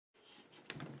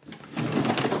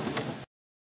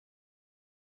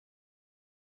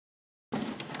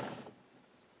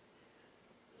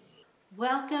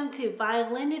Welcome to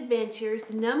Violin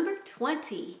Adventures number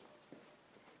 20.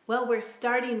 Well, we're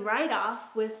starting right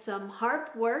off with some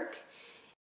harp work.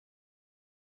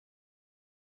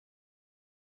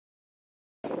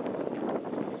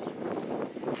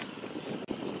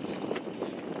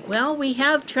 Well, we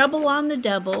have trouble on the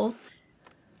double,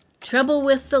 trouble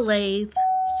with the lathe,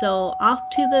 so off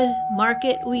to the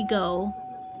market we go.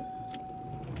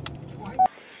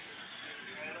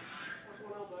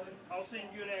 I'll send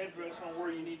you an address on where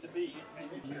you need to be. And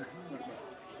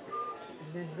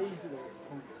then these are the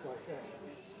points like that.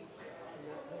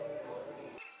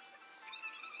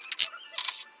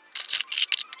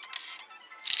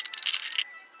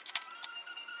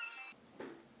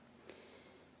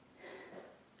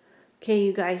 Okay,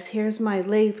 you guys, here's my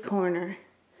lathe corner.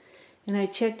 And I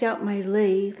checked out my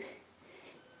lathe,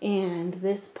 and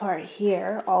this part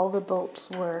here, all the bolts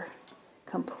were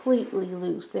completely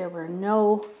loose. There were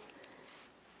no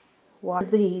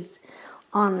these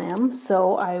on them,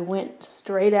 so I went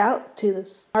straight out to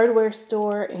the hardware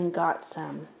store and got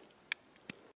some.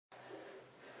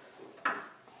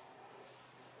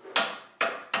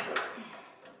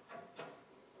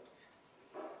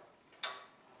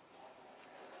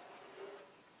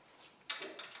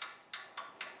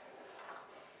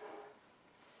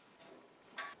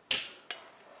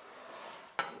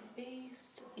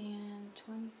 Base and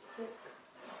 26.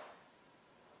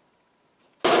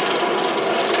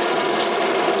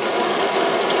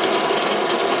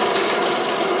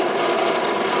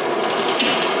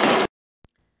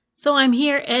 So I'm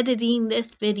here editing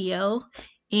this video,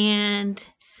 and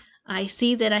I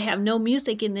see that I have no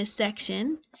music in this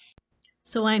section.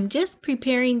 So I'm just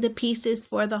preparing the pieces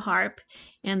for the harp,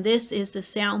 and this is the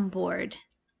soundboard.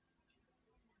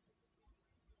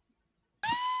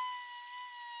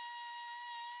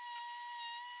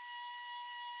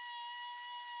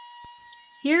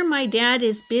 Here my dad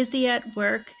is busy at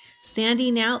work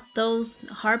sanding out those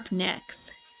harp necks.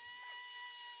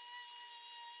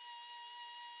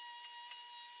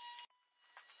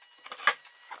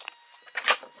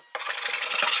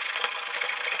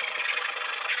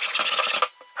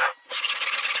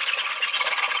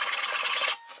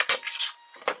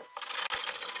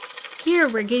 Here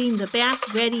we're getting the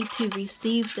back ready to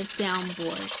receive the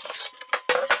soundboard.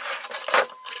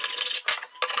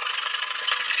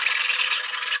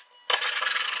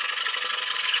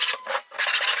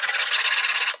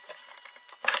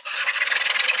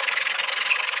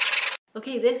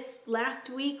 Okay, this last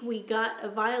week we got a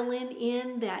violin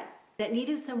in that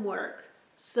needed some work.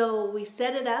 So we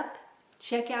set it up,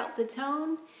 check out the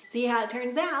tone, see how it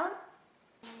turns out.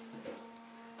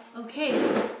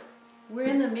 Okay, we're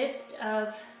in the midst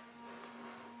of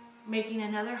making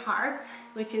another harp,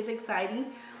 which is exciting,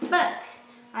 but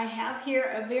I have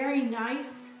here a very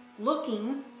nice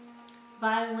looking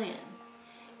violin.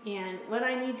 And what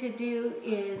I need to do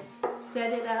is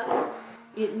set it up.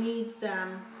 It needs,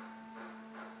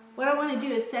 what I want to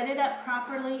do is set it up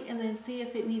properly and then see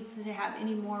if it needs to have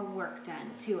any more work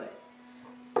done to it.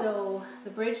 So the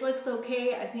bridge looks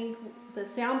okay. I think the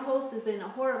sound post is in a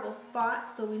horrible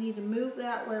spot, so we need to move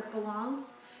that where it belongs.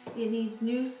 It needs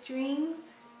new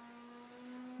strings.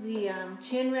 The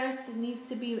chin rest needs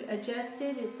to be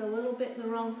adjusted. It's a little bit in the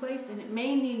wrong place, and it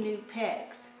may need new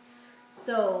pegs.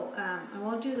 So I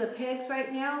won't do the pegs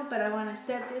right now, but I want to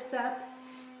set this up,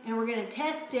 and we're going to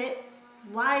test it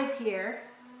live here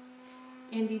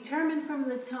and determine from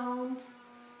the tone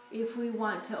if we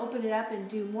want to open it up and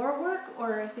do more work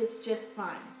or if it's just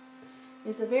fine.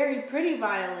 It's a very pretty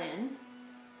violin.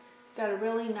 It's got a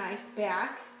really nice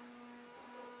back.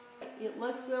 It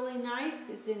looks really nice.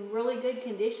 It's in really good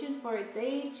condition for its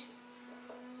age.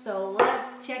 So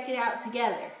let's check it out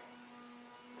together.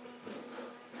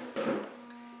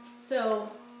 So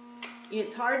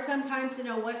it's hard sometimes to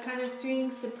know what kind of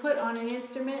strings to put on an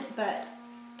instrument, but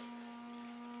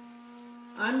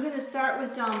I'm going to start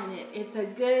with dominant. It's a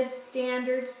good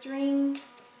standard string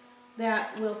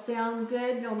that will sound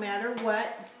good no matter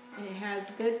what, and it has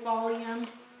good volume.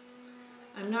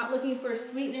 I'm not looking for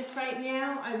sweetness right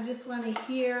now. I just want to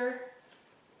hear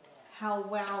how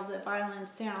well the violin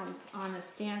sounds on a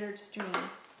standard string.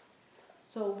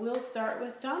 So we'll start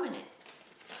with dominant.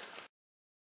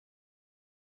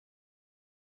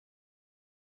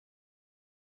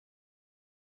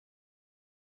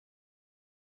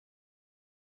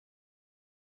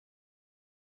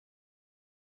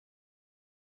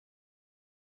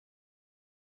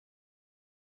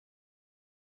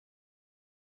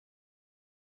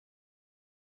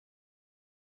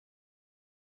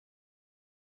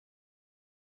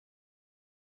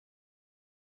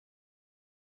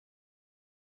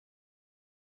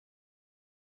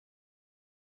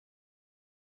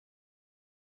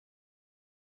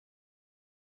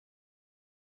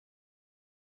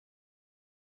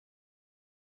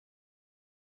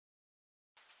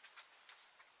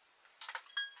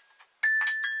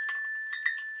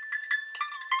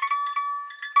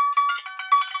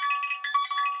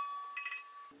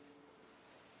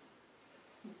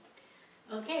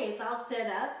 Okay, it's all set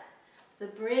up. The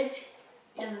bridge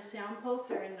and the sound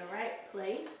posts are in the right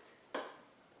place.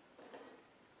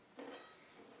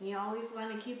 You always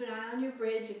want to keep an eye on your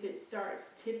bridge. If it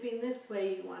starts tipping this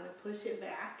way, you want to push it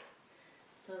back.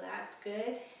 So that's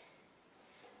good.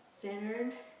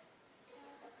 Centered.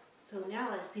 So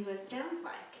now let's see what it sounds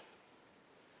like.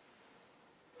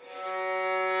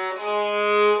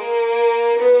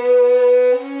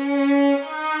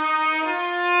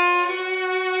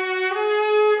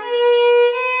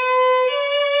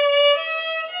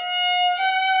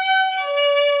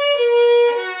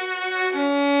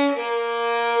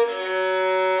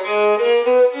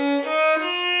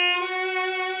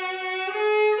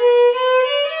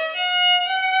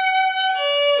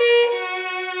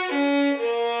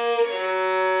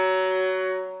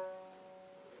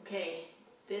 Okay,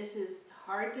 this is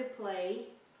hard to play.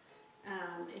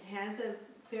 It has a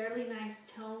fairly nice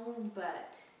tone,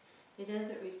 but it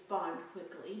doesn't respond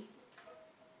quickly.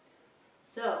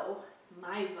 So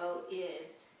my vote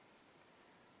is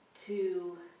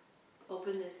to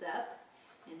open this up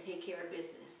and take care of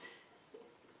business.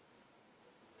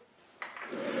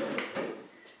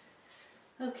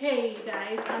 Okay, you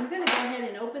guys, I'm going to go ahead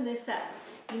and open this up.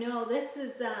 You know, this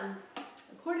is,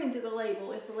 according to the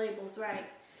label, if the label's right,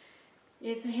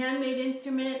 it's a handmade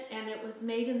instrument and it was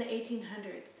made in the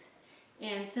 1800s.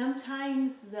 And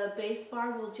sometimes the bass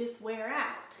bar will just wear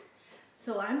out.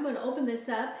 So I'm going to open this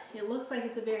up. It looks like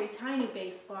it's a very tiny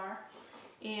bass bar.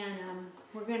 And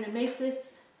we're going to make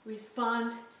this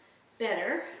respond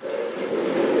better.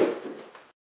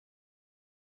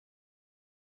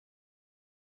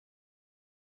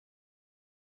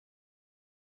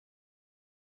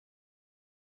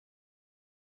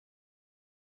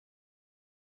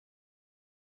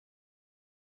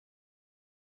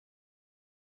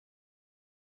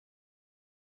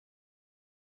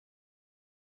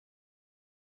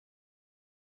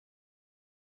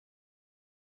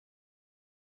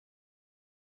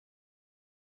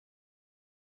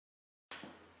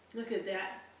 Look at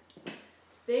that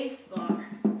bass bar.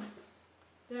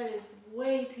 That is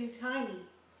way too tiny.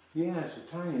 Yeah, it's a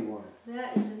tiny one.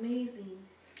 That is amazing.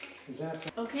 Is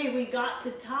that Okay, we got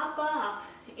the top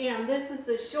off, and this is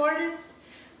the shortest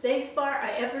bass bar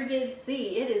I ever did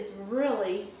see. It is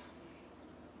really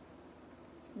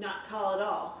not tall at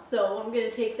all, so I'm going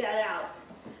to take that out.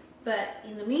 But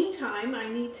in the meantime, I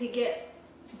need to get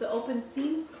the open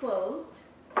seams closed.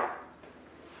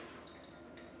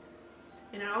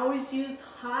 And I always use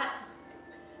hot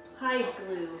hide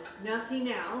glue,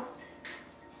 nothing else.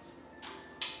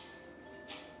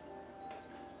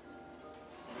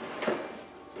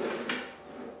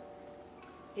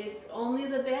 It's only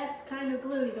the best kind of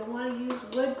glue. You don't want to use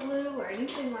wood glue or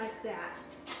anything like that.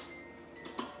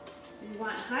 You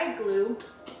want hide glue,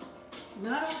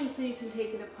 not only so you can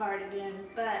take it apart again,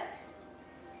 but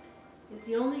it's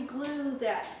the only glue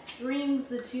that brings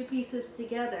the two pieces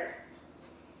together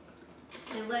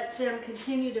and lets them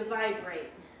continue to vibrate.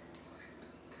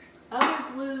 Other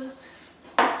glues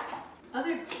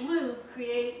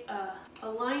create a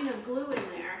line of glue in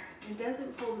there and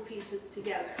doesn't pull the pieces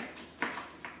together.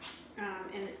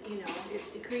 And you know,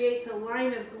 it creates a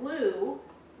line of glue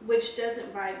which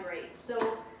doesn't vibrate.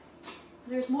 So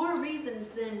there's more reasons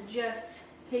than just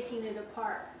taking it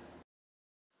apart.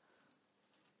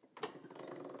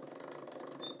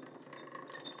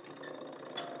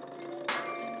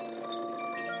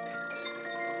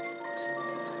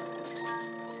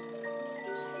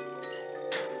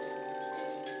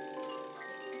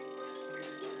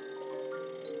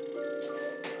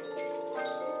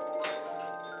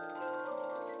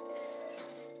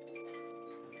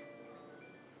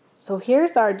 So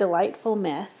here's our delightful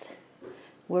mess.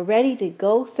 We're ready to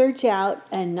go search out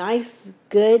a nice,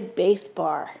 good bass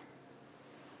bar.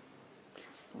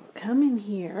 We'll come in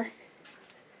here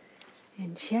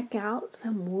and check out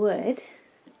some wood.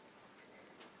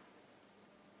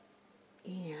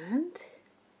 And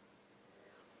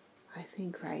I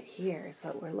think right here is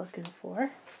what we're looking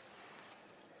for.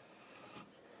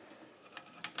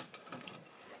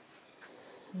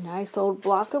 Nice old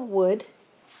block of wood.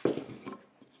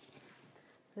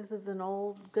 This is an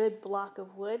old good block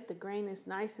of wood. The grain is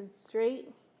nice and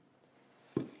straight.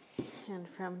 And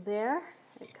from there,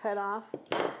 I cut off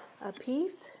a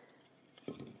piece.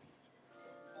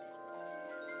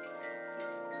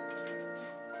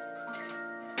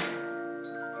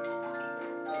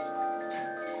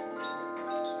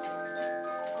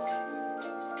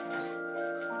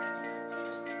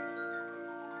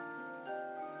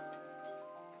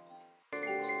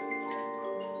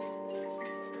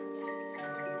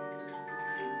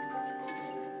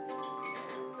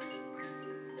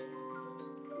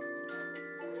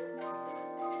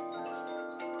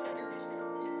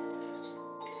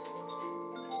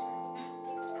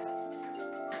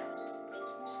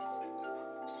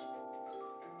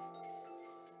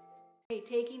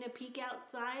 taking a peek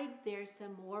outside, there's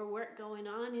some more work going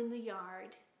on in the yard.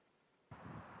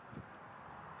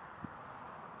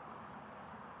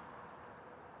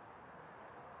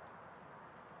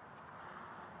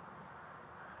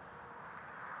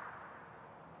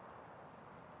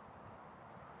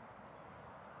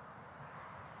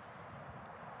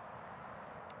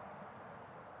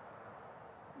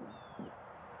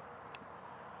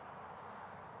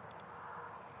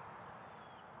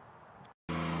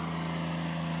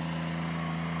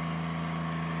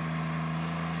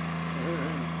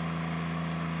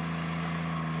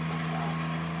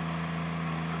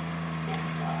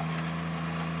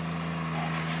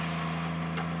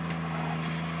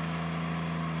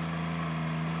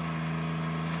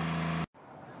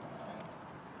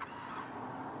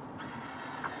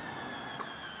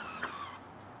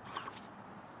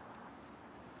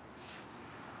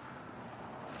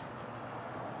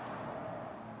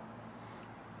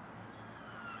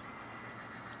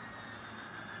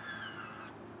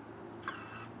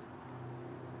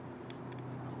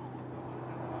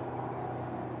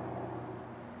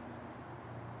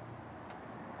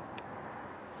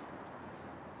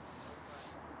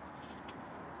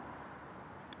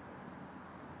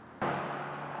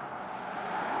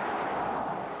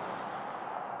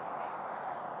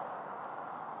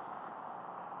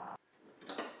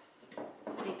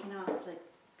 Taking off the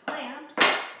clamps.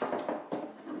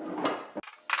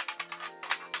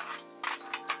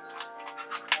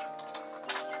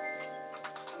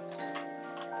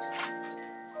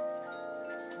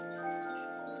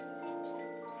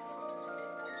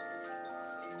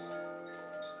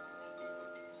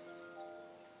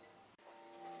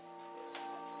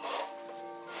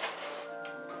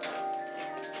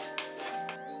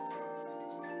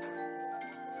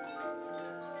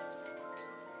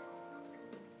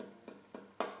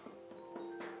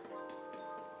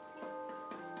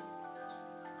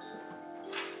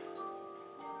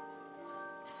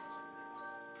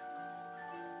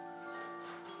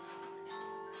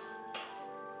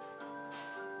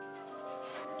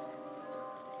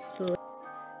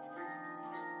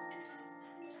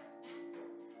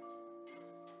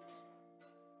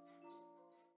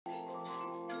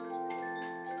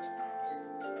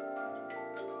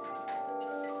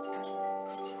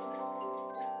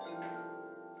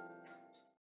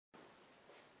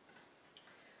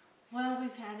 Well,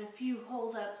 we've had a few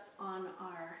holdups on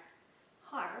our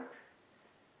harp,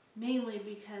 mainly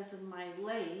because of my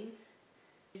lathe.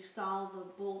 You saw the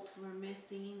bolts were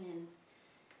missing,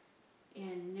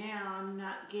 and now I'm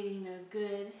not getting a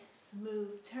good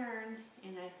smooth turn,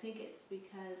 and I think it's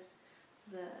because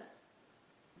the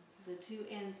two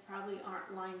ends probably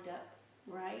aren't lined up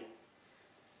right.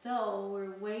 So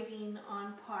we're waiting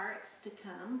on parts to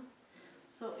come.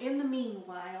 So in the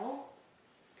meanwhile,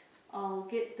 I'll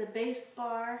get the base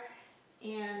bar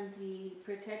and the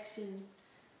protection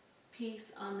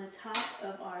piece on the top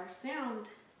of our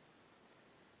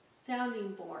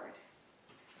sounding board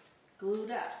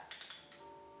glued up.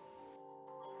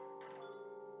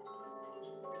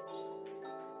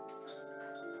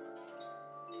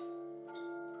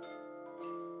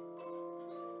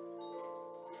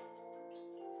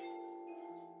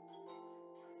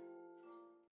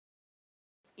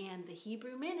 And the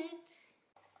Hebrew Minute.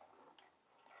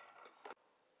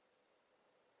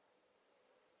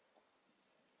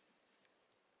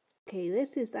 Okay,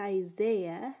 this is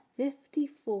Isaiah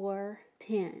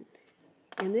 54:10,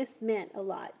 and this meant a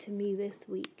lot to me this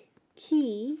week.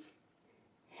 Ki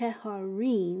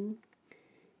heharim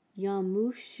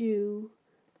yamushu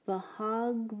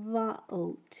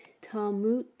v'hagvaot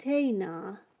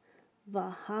tamutena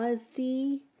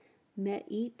v'hazdi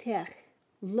meitech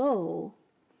lo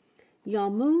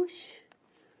yamush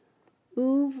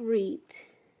uvrit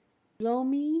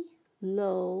lomi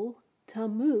lo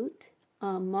tamut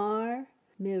Amar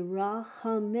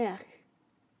Mirahamech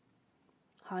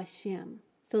Hashem.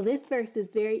 So this verse is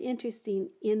very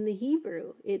interesting in the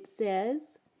Hebrew. It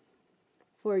says,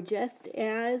 "For just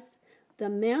as the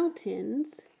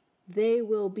mountains, they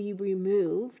will be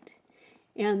removed,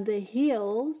 and the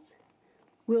hills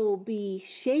will be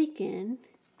shaken,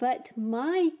 but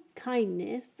my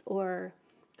kindness or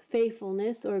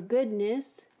faithfulness or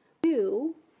goodness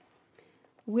too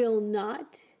will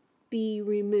not be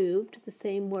removed," the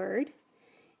same word,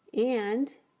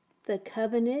 "and the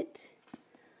covenant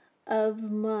of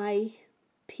my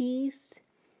peace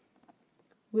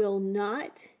will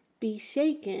not be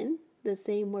shaken," the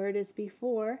same word as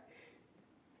before,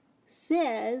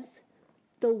 says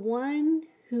the one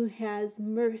who has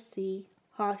mercy,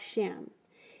 Hashem.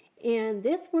 And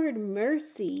this word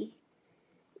mercy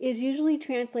is usually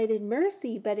translated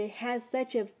mercy, but it has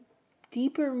such a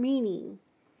deeper meaning.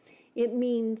 It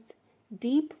means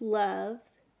deep love,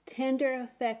 tender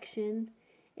affection,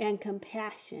 and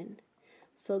compassion.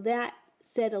 So that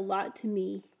said a lot to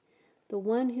me. The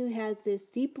one who has this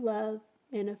deep love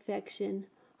and affection,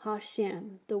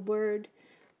 Hashem, the word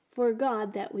for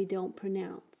God that we don't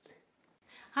pronounce.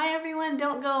 Hi everyone,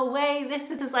 don't go away.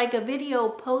 This is like a video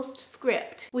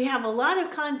postscript. We have a lot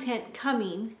of content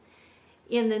coming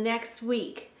in the next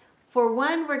week. For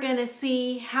one, we're going to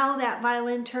see how that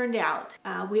violin turned out.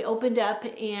 We opened up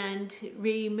and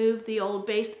removed the old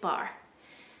bass bar.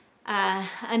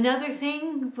 Another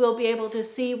thing, we'll be able to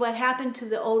see what happened to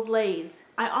the old lathe.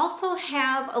 I also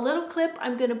have a little clip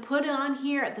I'm going to put on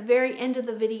here at the very end of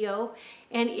the video,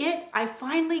 and I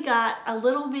finally got a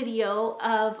little video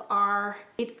of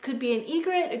it could be an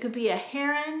egret, it could be a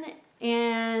heron,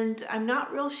 and I'm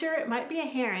not real sure, it might be a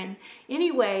heron.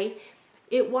 Anyway,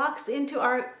 it walks into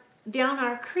down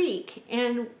our creek,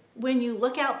 and when you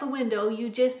look out the window, you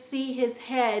just see his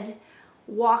head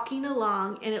walking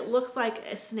along, and it looks like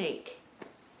a snake.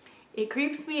 It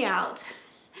creeps me out,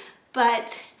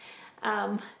 but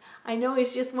I know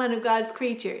he's just one of God's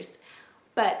creatures.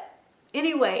 But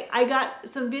anyway, I got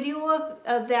some video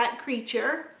of that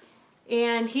creature,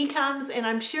 and he comes, and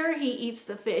I'm sure he eats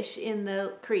the fish in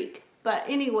the creek. But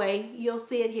anyway, you'll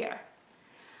see it here.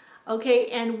 Okay,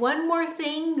 and one more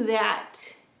thing that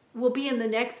will be in the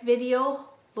next video,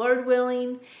 Lord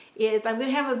willing, is I'm going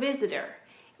to have a visitor.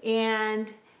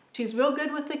 And she's real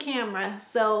good with the camera,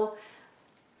 so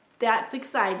that's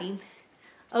exciting.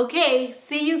 Okay,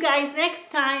 see you guys next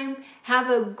time. Have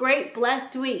a great,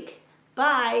 blessed week.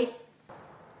 Bye.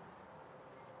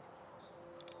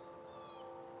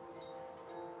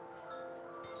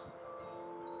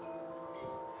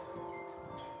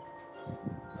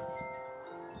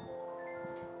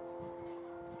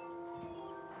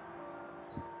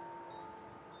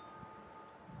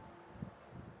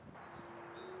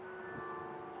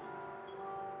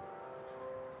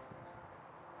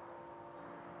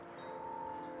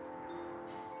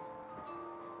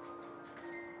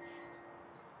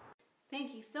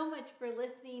 Thank you so much for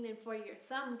listening and for your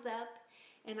thumbs up,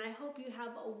 and I hope you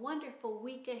have a wonderful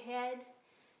week ahead.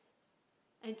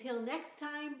 Until next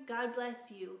time, God bless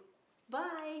you.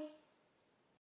 Bye.